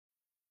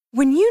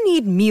When you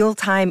need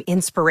mealtime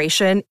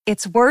inspiration,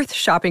 it's worth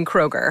shopping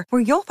Kroger,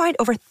 where you'll find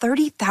over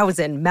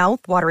 30,000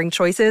 mouth-watering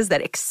choices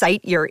that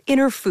excite your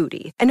inner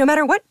foodie. And no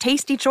matter what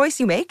tasty choice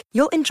you make,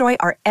 you'll enjoy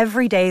our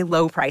everyday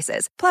low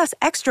prices, plus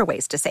extra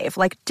ways to save,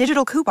 like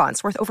digital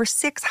coupons worth over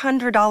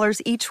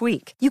 $600 each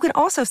week. You can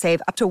also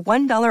save up to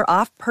 $1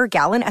 off per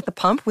gallon at the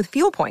pump with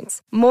fuel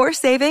points. More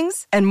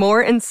savings and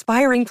more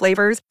inspiring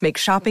flavors make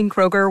shopping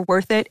Kroger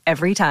worth it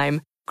every time.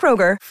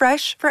 Kroger,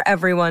 fresh for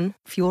everyone.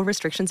 Fuel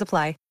restrictions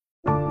apply.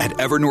 At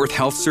Evernorth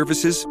Health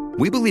Services,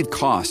 we believe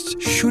costs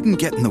shouldn't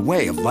get in the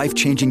way of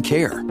life-changing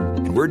care,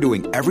 and we're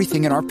doing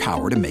everything in our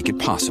power to make it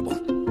possible.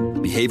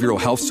 Behavioral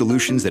health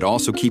solutions that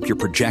also keep your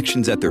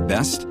projections at their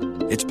best?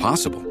 It's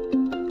possible.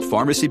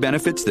 Pharmacy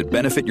benefits that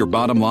benefit your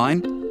bottom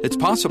line? It's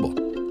possible.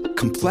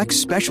 Complex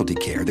specialty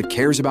care that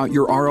cares about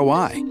your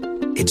ROI?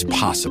 It's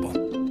possible.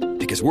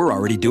 Because we're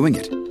already doing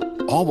it.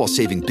 All while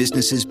saving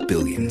businesses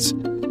billions.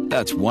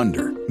 That's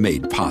Wonder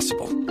made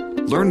possible.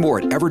 Learn more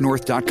at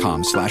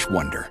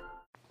evernorth.com/wonder.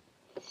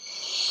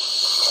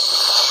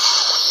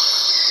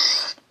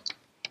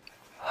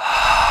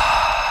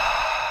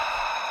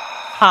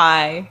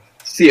 Hi.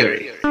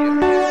 Theory.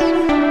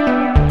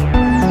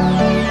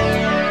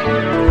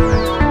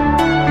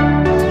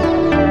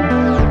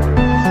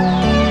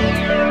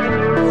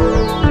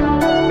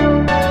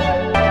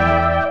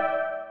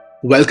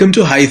 Welcome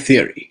to High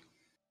Theory.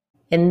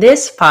 In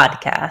this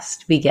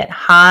podcast, we get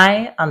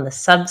high on the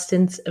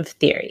substance of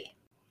theory.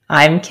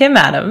 I'm Kim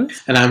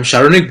Adams. And I'm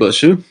Sharonik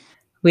Basu.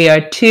 We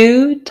are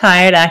two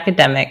tired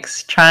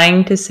academics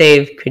trying to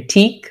save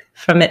critique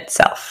from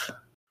itself.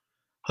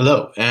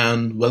 Hello,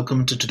 and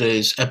welcome to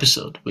today's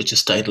episode, which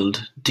is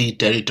titled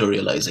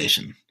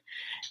Deterritorialization.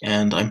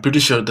 And I'm pretty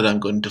sure that I'm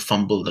going to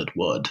fumble that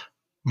word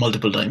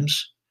multiple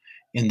times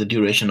in the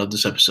duration of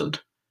this episode.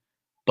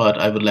 But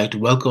I would like to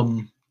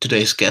welcome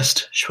today's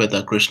guest,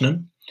 Shweta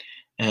Krishnan,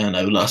 and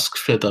I will ask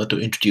Shweta to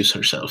introduce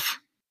herself.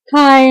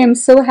 Hi, I'm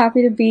so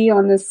happy to be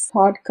on this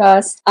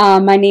podcast.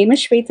 My name is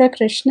Shweta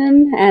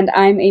Krishnan, and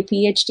I'm a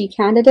PhD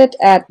candidate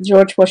at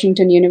George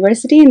Washington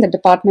University in the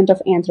Department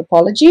of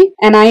Anthropology.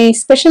 And I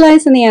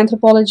specialize in the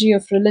anthropology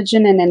of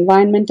religion and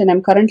environment, and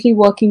I'm currently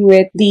working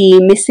with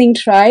the Missing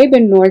tribe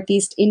in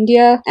Northeast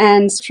India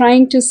and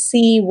trying to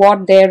see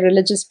what their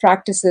religious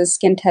practices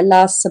can tell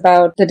us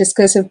about the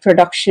discursive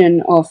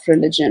production of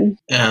religion.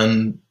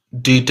 And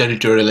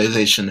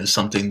deterritorialization is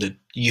something that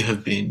you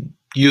have been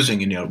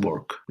using in your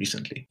work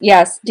recently.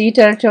 Yes,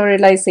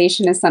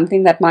 deterritorialization is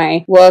something that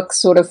my work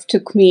sort of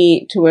took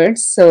me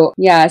towards. So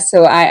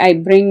I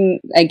bring,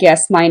 I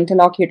guess, my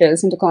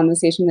interlocutors into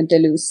conversation with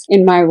Deleuze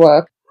in my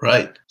work.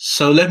 Right.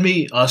 So let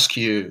me ask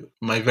you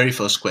my very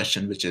first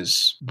question, which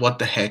is, what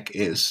the heck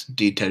is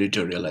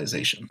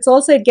deterritorialization?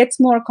 It gets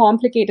more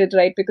complicated,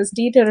 right? Because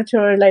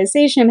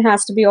deterritorialization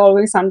has to be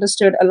always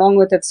understood along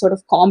with its sort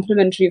of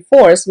complementary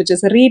force, which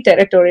is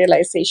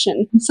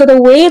re-territorialization. So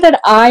the way that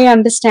I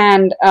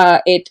understand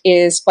it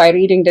is by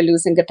reading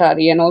Deleuze and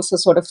Guattari, and also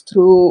sort of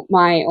through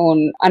my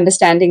own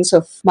understandings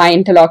of my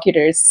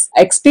interlocutors'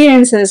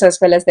 experiences as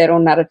well as their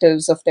own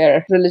narratives of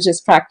their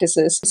religious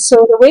practices. So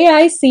the way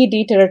I see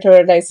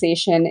deterritorialization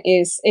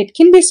is it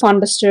can be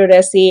understood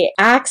as the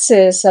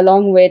axis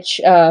along which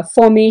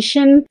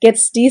formation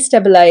gets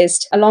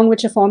destabilized, along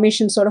which a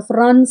formation sort of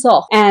runs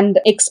off and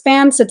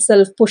expands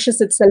itself,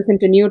 pushes itself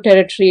into new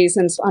territories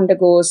and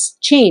undergoes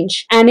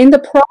change. And in the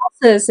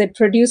process, it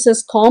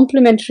produces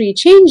complementary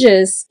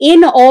changes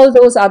in all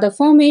those other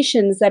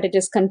formations that it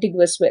is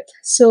contiguous with.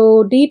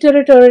 So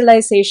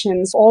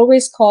deterritorialization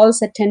always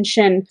calls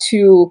attention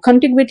to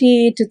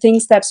contiguity, to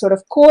things that sort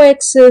of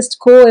coexist,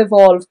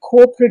 co-evolve,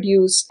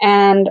 co-produce,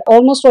 and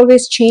almost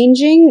always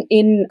changing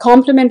in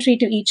complementary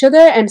to each other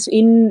and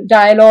in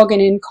dialogue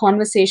and in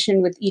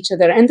conversation with each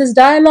other. And this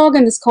dialogue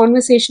and this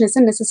conversation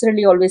isn't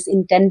necessarily always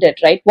intended,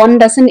 right? One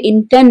doesn't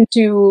intend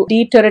to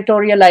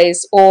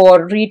deterritorialize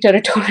or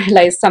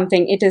re-territorialize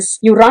something. It is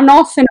you run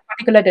off in a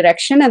particular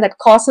direction, and that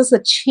causes a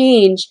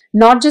change,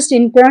 not just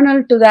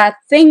internal to that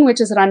thing which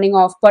is running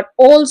off, but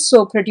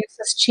also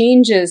produces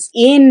changes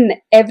in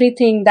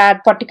everything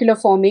that particular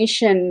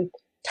formation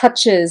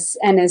touches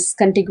and is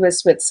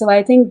contiguous with. So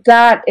I think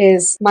that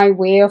is my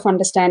way of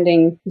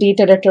understanding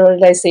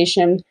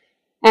deterritorialization.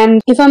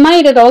 And if I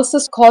might, it also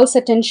calls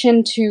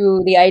attention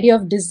to the idea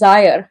of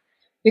desire,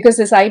 because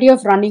this idea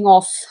of running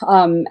off,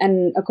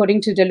 and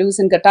according to Deleuze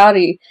and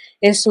Guattari,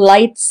 is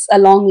lights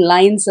along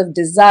lines of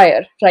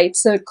desire, right?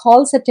 So it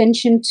calls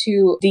attention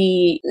to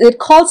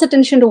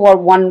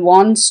what one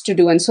wants to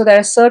do. And so there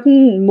are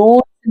certain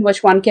modes in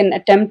which one can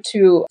attempt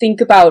to think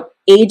about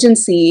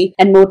agency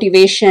and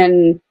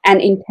motivation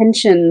and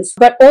intentions,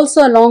 but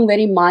also along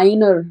very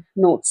minor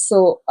notes.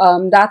 So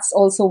that's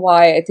also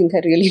why I think I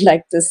really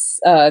like this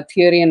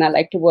theory and I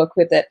like to work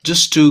with it.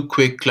 Just two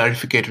quick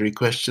clarificatory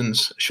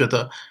questions,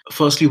 Shweta.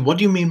 Firstly, what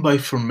do you mean by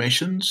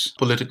formations?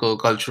 Political,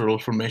 cultural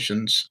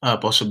formations,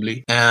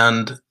 possibly.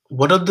 And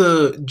what are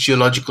the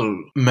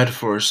geological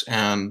metaphors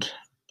and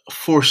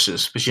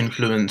forces which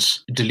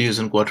influence Deleuze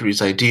and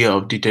Guattari's idea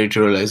of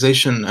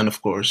deterritorialization and,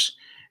 of course,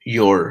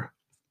 your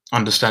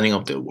understanding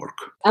of their work?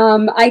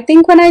 I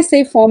think when I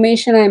say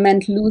formation, I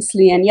meant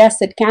loosely. And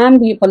yes, it can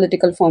be a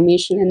political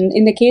formation. And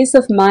in the case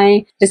of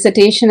my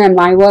dissertation and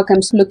my work,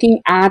 I'm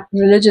looking at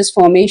religious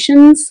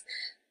formations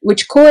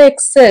which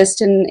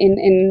coexist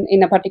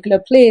in a particular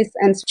place,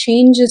 and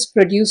changes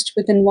produced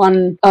within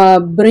one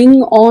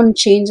bring on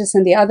changes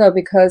in the other,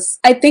 because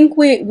I think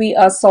we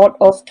are sort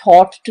of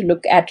taught to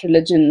look at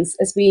religions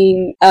as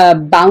being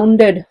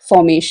bounded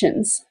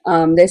formations.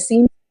 There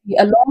seems to be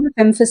a lot of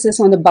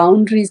emphasis on the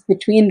boundaries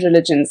between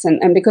religions,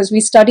 and because we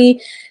study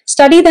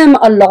them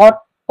a lot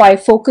by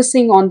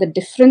focusing on the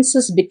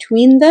differences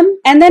between them.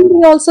 And then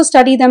we also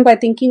study them by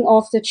thinking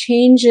of the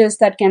changes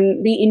that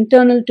can be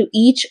internal to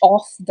each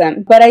of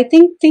them. But I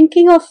think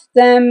thinking of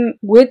them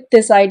with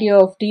this idea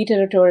of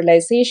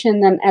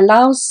deterritorialization then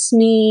allows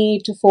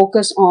me to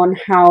focus on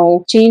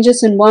how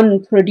changes in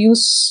one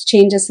produce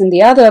changes in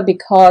the other,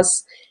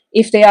 because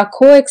if they are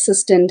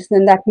coexistent,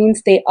 then that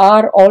means they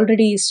are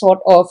already sort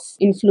of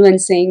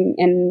influencing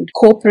and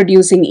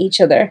co-producing each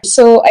other.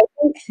 So I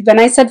think when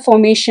I said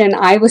formation,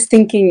 I was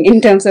thinking in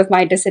terms of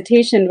my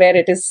dissertation where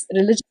it is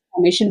religious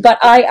formation, but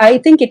I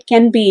think it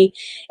can be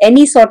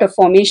any sort of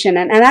formation.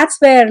 And that's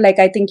where, like,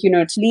 I think,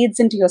 it leads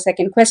into your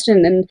second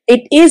question, and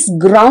it is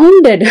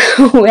grounded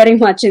very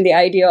much in the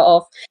idea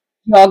of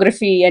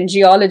geography and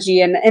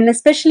geology, and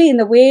especially in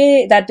the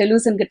way that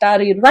Deleuze and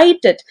Guattari write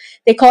it.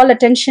 They call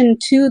attention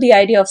to the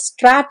idea of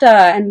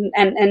strata, and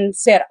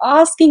they're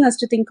asking us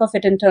to think of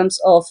it in terms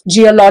of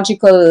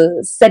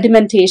geological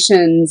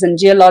sedimentations and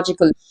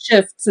geological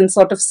shifts and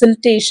sort of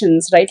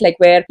siltations, right? Like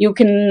where you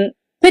can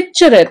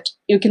picture it,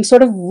 you can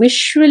sort of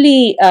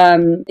visually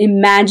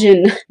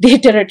imagine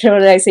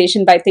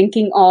deterritorialization by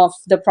thinking of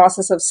the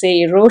process of, say,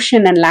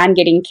 erosion and land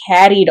getting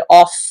carried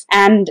off.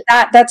 And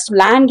that's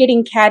land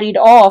getting carried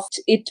off.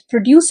 It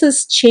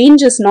produces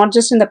changes not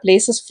just in the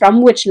places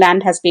from which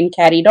land has been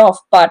carried off,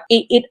 but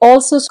it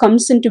also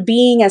comes into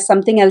being as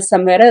something else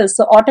somewhere else.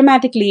 So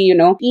automatically,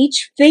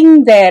 each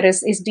thing there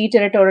is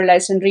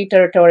deterritorialized and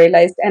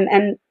reterritorialized.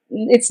 And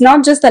it's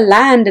not just the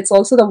land, it's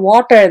also the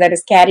water that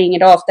is carrying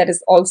it off that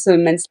is also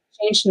immensely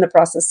changed in the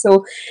process.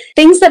 So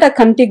things that are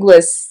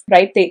contiguous,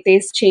 right, they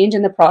change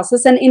in the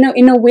process. And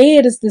in a way,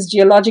 it is this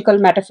geological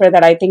metaphor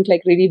that I think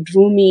like really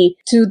drew me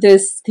to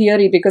this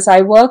theory, because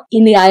I work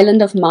in the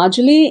island of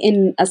Majuli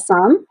in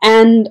Assam,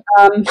 and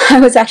I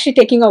was actually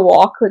taking a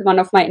walk with one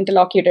of my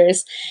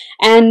interlocutors,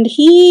 and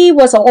he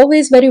was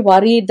always very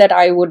worried that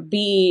I would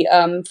be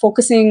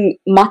focusing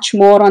much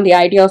more on the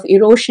idea of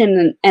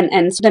erosion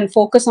and then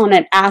focus on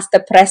it as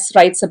the press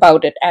writes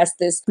about it, as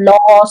this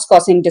loss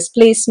causing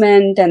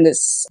displacement and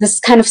this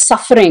kind of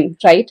suffering,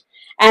 right?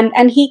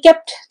 And he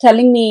kept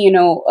telling me,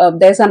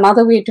 there's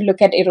another way to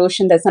look at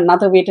erosion. There's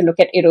another way to look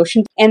at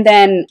erosion. And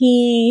then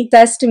he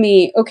says to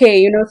me,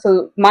 okay,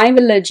 so my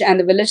village and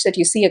the village that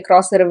you see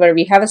across the river,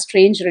 we have a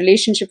strange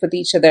relationship with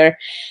each other.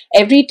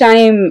 Every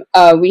time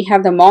we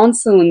have the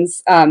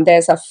monsoons,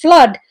 there's a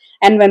flood.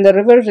 And when the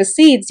river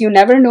recedes, you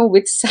never know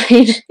which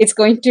side it's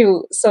going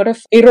to sort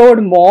of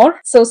erode more.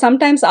 So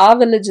sometimes our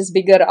village is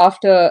bigger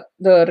after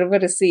the river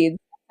recedes.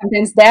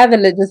 Sometimes their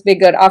village is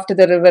bigger after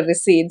the river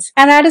recedes.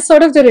 And that is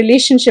sort of the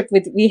relationship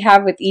we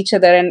have with each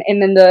other. And in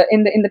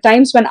the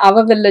times when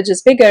our village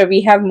is bigger,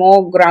 we have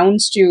more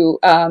grounds to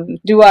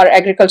do our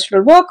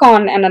agricultural work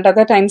on. And at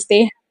other times,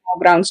 they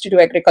grounds to do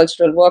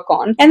agricultural work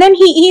on. And then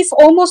he's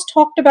almost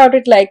talked about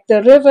it like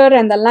the river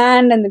and the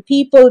land and the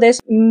people, there's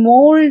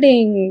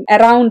molding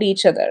around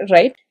each other,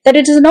 right? That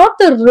it is not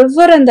the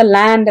river and the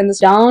land and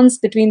this dance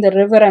between the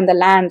river and the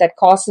land that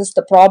causes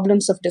the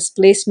problems of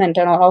displacement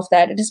and all of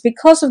that. It is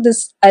because of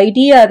this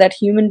idea that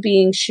human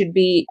beings should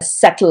be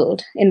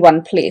settled in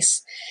one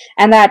place.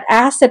 And that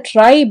as a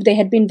tribe, they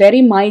had been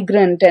very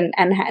migrant and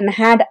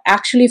had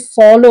actually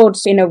followed,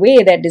 in a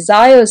way, their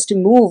desires to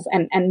move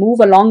and move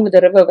along with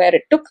the river where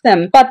it took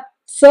them. But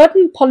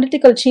certain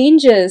political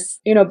changes,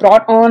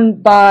 brought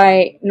on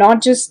by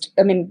not just,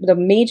 the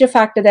major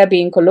factor there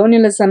being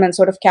colonialism and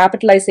sort of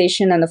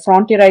capitalization and the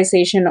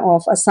frontierization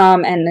of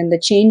Assam and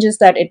the changes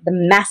the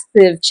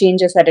massive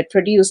changes that it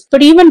produced.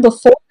 But even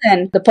before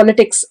then, the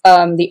politics,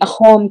 the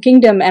Ahom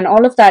kingdom and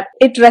all of that,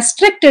 it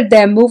restricted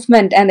their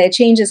movement and their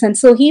changes. And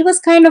so he was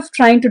kind of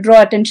trying to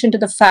draw attention to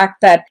the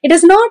fact that it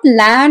is not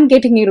land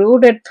getting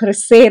eroded per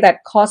se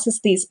that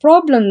causes these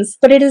problems,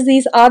 but it is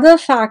these other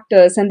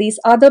factors and these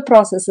other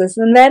processes,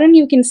 and wherein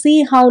you can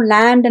see how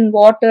land and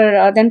water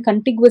are then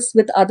contiguous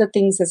with other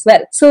things as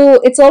well. So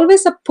it's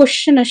always a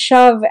push and a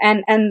shove,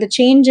 and the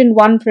change in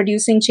one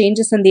producing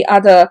changes in the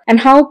other, and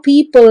how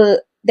people,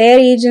 their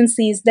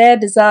agencies, their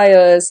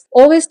desires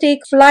always take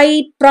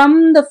flight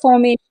from the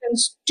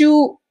formations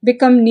to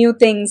become new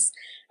things,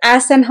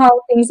 as and how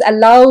things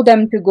allow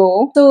them to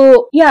go.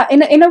 So yeah,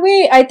 in a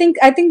way, I think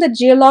the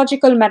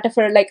geological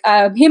metaphor, like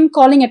him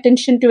calling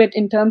attention to it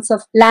in terms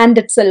of land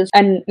itself,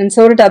 and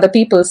so did other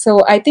people.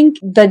 So I think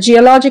the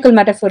geological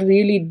metaphor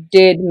really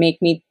did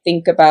make me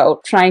think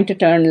about trying to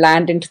turn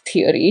land into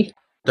theory.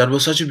 That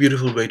was such a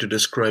beautiful way to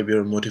describe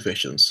your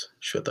motivations,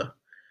 Shweta.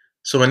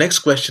 So my next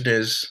question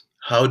is,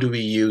 how do we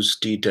use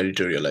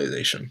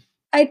deterritorialization?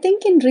 I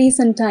think in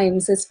recent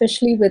times,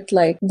 especially with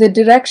like the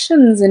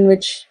directions in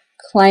which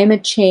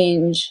climate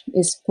change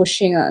is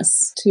pushing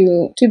us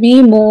to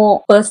be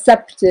more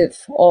perceptive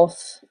of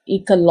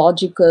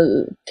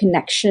ecological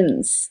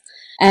connections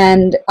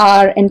and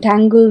our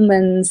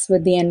entanglements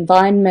with the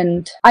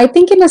environment. I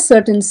think, in a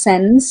certain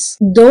sense,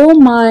 though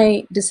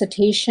my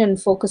dissertation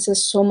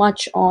focuses so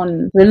much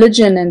on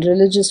religion and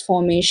religious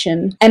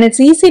formation, and it's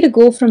easy to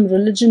go from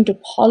religion to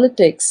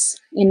politics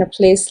in a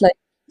place like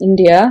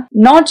India,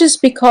 not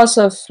just because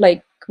of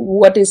like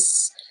what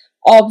is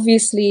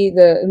obviously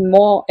the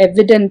more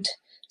evident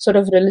sort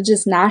of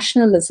religious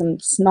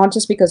nationalisms, not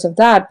just because of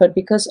that, but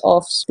because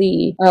of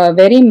the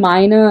very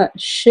minor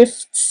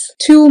shifts,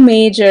 two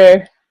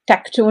major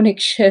tectonic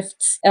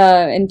shifts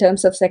in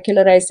terms of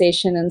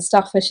secularization and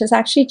stuff, which has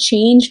actually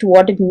changed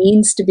what it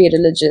means to be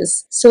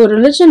religious. So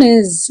religion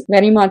is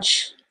very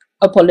much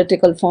a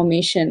political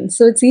formation.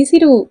 So it's easy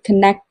to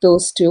connect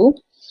those two.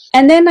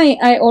 And then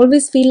I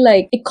always feel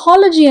like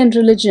ecology and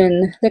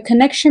religion, the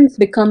connections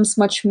becomes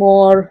much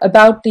more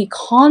about the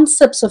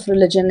concepts of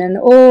religion and,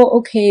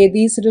 okay,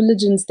 these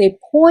religions, they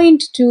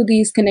point to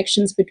these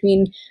connections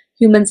between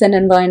humans and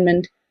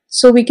environment.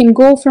 So we can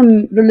go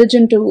from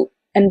religion to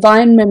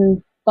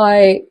environment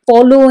by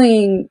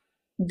following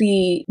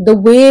the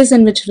ways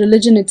in which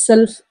religion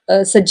itself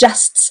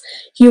suggests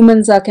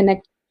humans are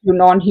connected to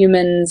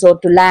non-humans or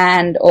to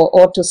land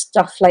or to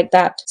stuff like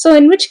that. So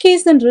in which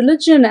case then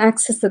religion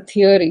acts as the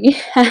theory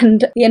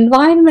and the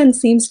environment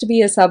seems to be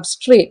a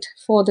substrate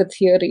for the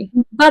theory.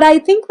 But I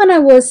think when I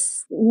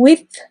was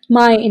with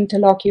my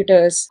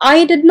interlocutors,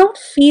 I did not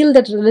feel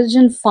that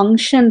religion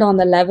functioned on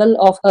the level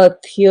of a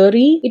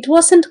theory. It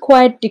wasn't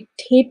quite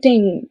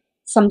dictating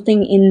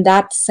something in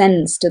that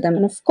sense to them.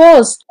 And of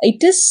course,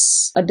 it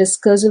is a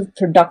discursive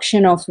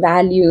production of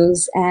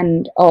values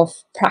and of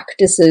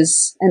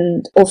practices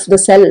and of the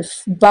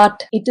self,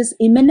 but it is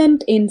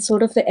immanent in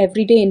sort of the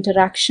everyday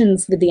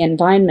interactions with the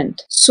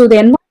environment. So the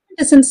environment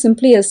isn't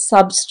simply a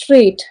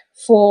substrate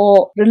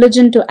for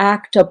religion to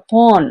act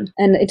upon,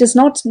 and it is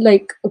not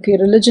like, okay,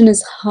 religion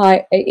is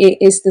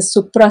the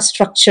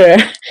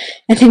suprastructure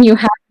and then you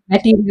have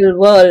material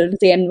world,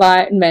 the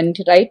environment,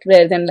 right,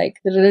 where then like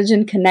the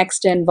religion connects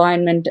to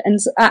environment.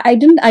 And so I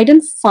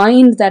didn't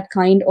find that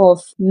kind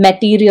of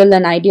material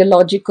and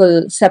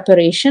ideological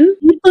separation.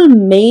 People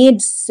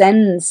made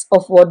sense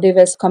of what they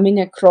were coming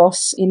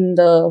across in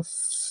the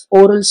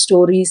oral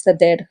stories that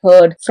they had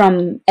heard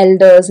from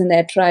elders in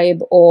their tribe,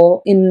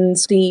 or in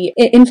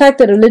fact,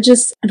 the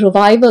religious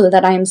revival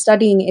that I am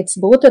studying, it's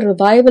both a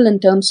revival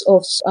in terms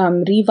of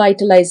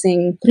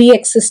revitalizing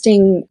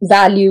pre-existing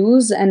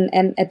values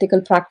and ethical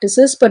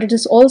practices, but it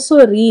is also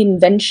a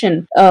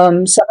reinvention.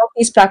 Some of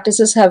these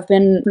practices have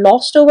been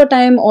lost over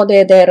time, or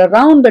they're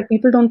around, but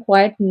people don't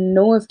quite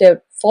know if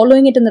they're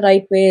following it in the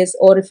right ways,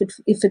 or if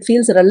it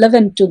feels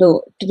relevant to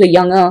the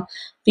younger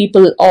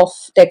people of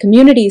their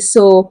community.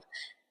 So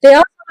they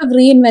are sort of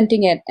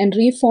reinventing it and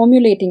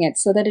reformulating it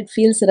so that it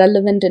feels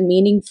relevant and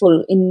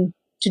meaningful in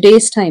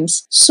today's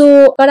times.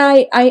 So, but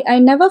I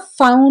never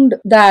found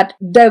that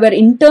there were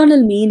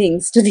internal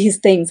meanings to these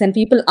things and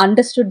people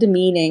understood the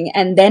meaning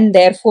and then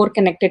therefore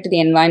connected to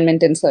the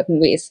environment in certain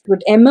ways. It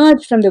would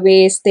emerge from the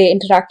ways they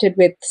interacted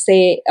with,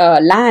 say,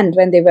 land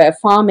when they were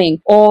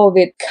farming, or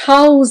with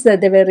cows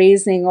that they were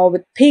raising, or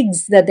with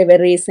pigs that they were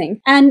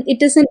raising. And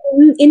it is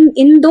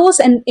in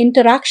those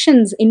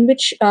interactions in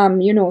which,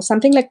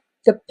 something like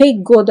the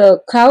pig or the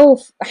cow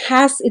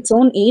has its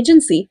own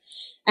agency,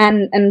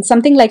 and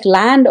something like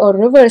land or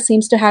river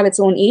seems to have its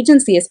own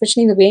agency,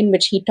 especially in the way in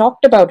which he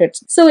talked about it.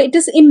 So it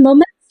is in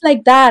moments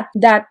like that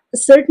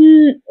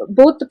certain,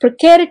 both the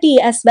precarity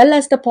as well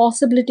as the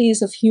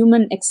possibilities of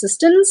human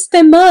existence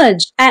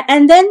emerge,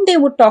 and then they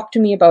would talk to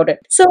me about it.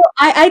 So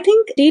I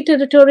think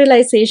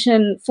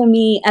deterritorialization for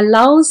me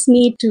allows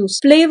me to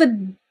play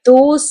with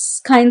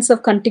those kinds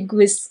of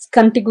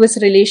contiguous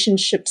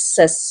relationships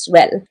as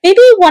well.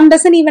 Maybe one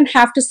doesn't even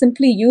have to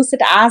simply use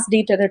it as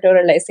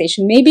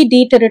deterritorialization. Maybe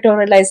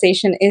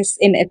deterritorialization is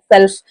in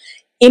itself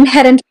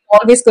inherently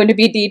always going to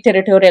be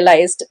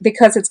deterritorialized,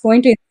 because it's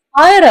going to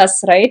inspire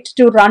us, right,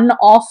 to run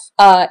off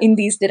in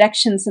these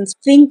directions and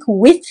think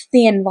with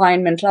the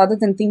environment rather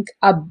than think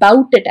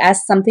about it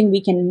as something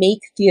we can make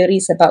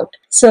theories about.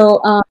 So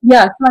so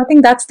I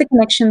think that's the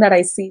connection that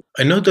I see.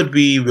 I know that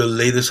we will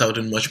lay this out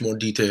in much more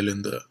detail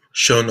in the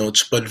show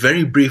notes, but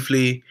very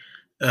briefly,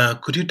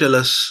 could you tell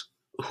us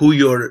who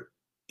your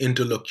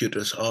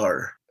interlocutors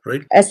are,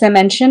 right? As I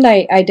mentioned,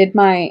 I did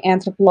my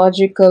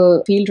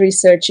anthropological field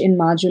research in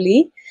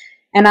Majuli,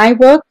 and I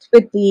work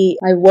with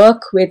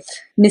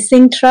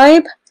Mising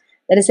tribe,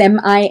 that is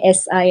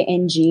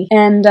Mising,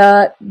 and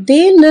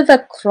they live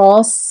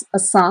across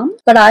Assam,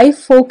 but I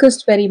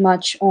focused very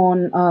much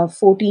on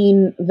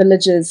 14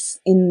 villages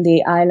in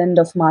the island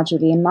of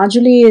Majuli. And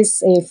Majuli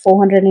is a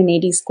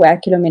 480 square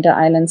kilometer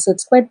island, so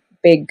it's quite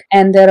big,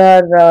 and there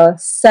are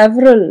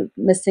several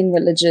missing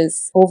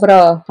villages, over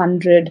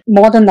 100,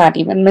 more than that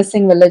even,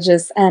 missing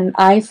villages, and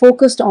I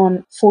focused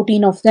on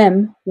 14 of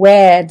them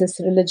where this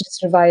religious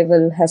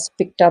revival has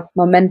picked up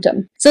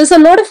momentum. So there's a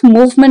lot of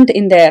movement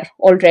in there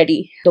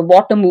already. The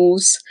water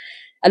moves.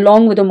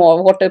 Along with the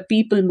water,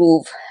 people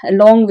move.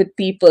 Along with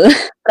people,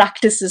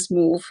 practices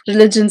move,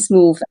 religions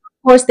move.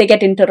 Of course, they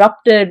get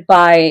interrupted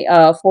by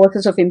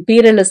forces of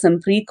imperialism,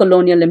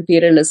 pre-colonial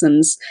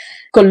imperialisms,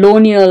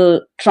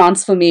 colonial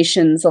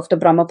transformations of the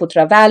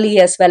Brahmaputra Valley,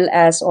 as well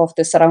as of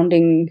the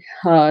surrounding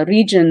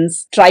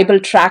regions,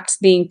 tribal tracts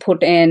being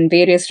put in,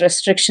 various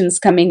restrictions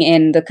coming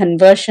in, the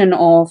conversion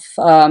of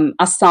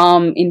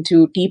Assam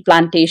into tea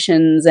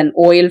plantations and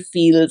oil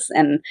fields,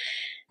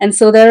 and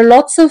so there are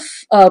lots of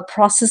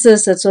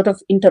processes that sort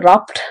of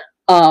interrupt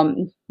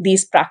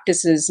these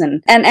practices,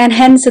 and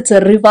hence it's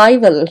a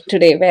revival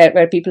today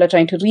where people are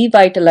trying to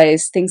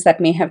revitalize things that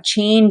may have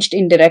changed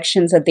in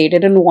directions that they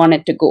didn't want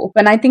it to go.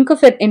 When I think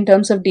of it in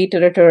terms of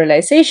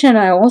deterritorialization,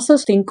 I also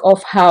think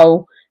of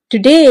how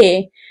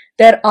today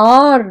there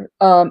are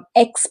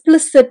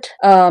explicit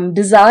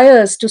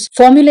desires to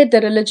formulate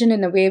the religion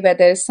in a way where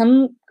there is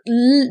some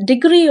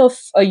degree of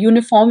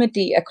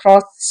uniformity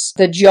across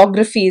the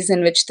geographies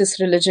in which this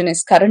religion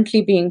is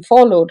currently being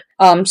followed,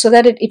 so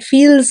that it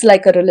feels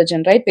like a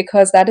religion, right?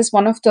 Because that is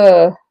one of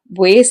the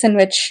ways in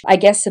which I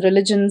guess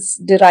religions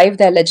derive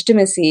their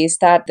legitimacy, is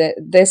that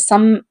there's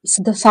some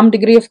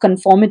degree of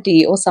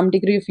conformity or some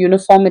degree of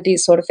uniformity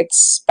sort of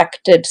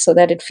expected, so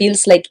that it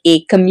feels like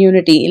a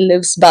community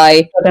lives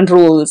by certain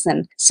rules.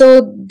 And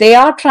so they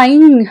are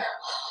trying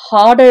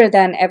harder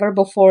than ever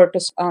before to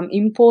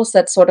impose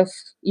that sort of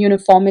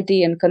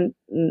uniformity and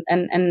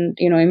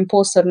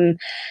impose certain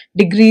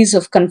degrees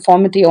of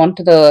conformity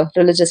onto the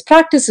religious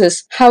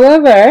practices.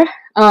 However,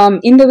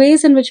 in the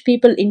ways in which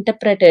people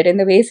interpret it, in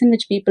the ways in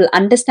which people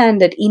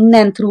understand it in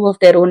and through of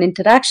their own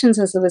interactions,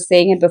 as I was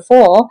saying it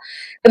before,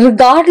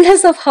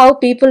 regardless of how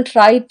people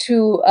try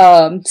to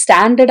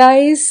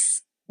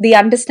standardize the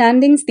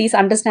understandings, these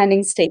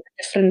understandings take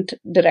different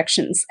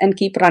directions and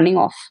keep running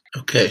off.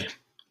 Okay.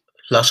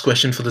 Last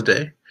question for the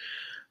day.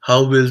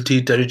 How will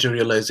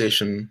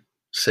deterritorialization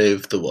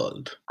save the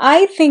world?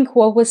 I think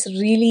what was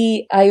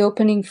really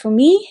eye-opening for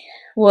me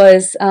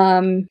was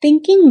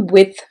thinking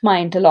with my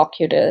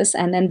interlocutors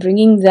and then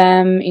bringing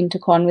them into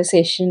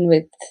conversation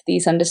with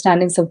these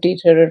understandings of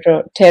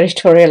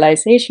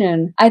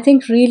deterritorialization. I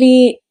think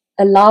really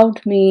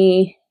allowed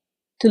me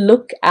to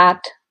look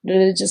at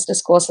religious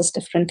discourses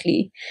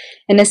differently.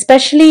 And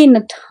especially in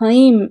a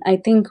time, I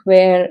think,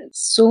 where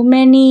so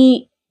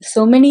many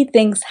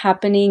things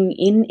happening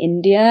in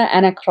India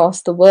and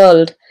across the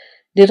world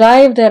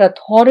derive their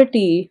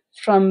authority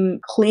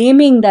from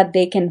claiming that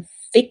they can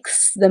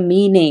fix the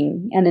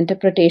meaning and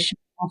interpretation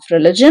of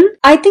religion.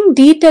 I think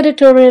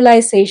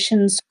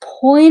deterritorialization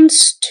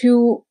points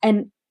to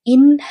an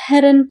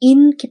inherent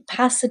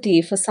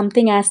incapacity for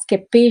something as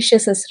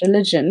capacious as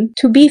religion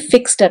to be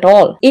fixed at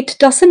all. It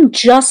doesn't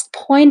just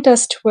point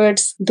us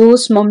towards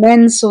those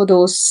moments or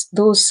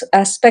those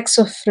aspects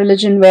of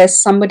religion where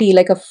somebody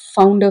like a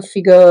founder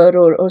figure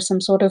or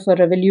some sort of a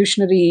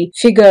revolutionary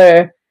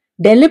figure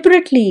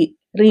deliberately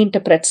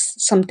reinterprets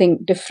something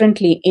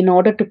differently in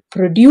order to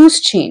produce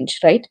change,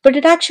 right? But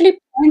it actually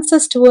points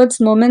us towards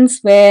moments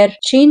where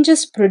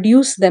changes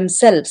produce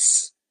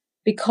themselves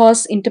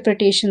because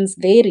interpretations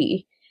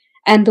vary.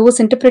 And those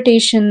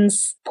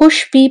interpretations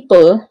push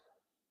people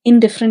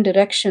in different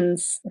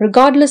directions.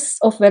 Regardless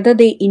of whether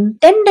they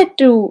intended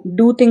to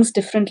do things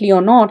differently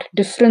or not,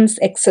 difference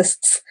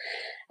exists.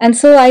 And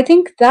so I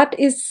think that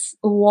is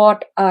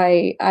what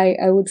I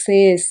would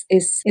say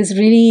is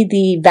really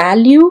the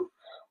value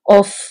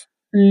of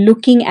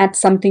looking at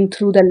something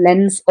through the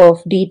lens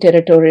of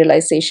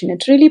deterritorialization.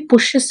 It really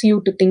pushes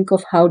you to think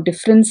of how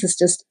difference is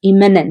just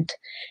immanent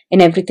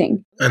in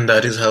everything. And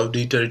that is how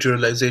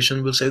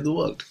deterritorialization will save the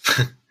world.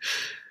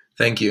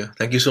 Thank you.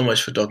 Thank you so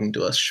much for talking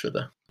to us,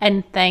 Shweta.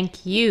 And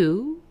thank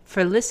you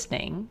for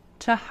listening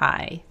to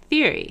High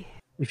Theory.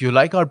 If you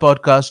like our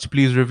podcast,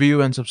 please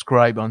review and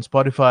subscribe on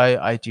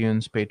Spotify,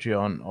 iTunes,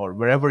 Patreon, or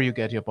wherever you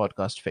get your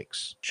podcast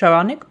fix.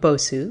 Sharanik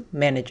Bosu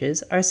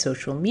manages our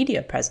social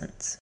media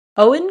presence.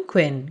 Owen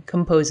Quinn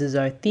composes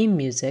our theme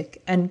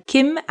music, and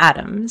Kim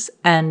Adams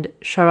and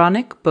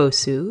Sharanik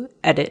Bosu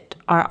edit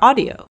our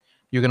audio.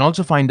 You can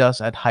also find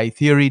us at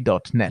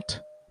hightheory.net.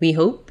 We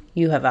hope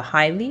you have a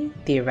highly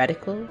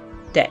theoretical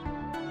day.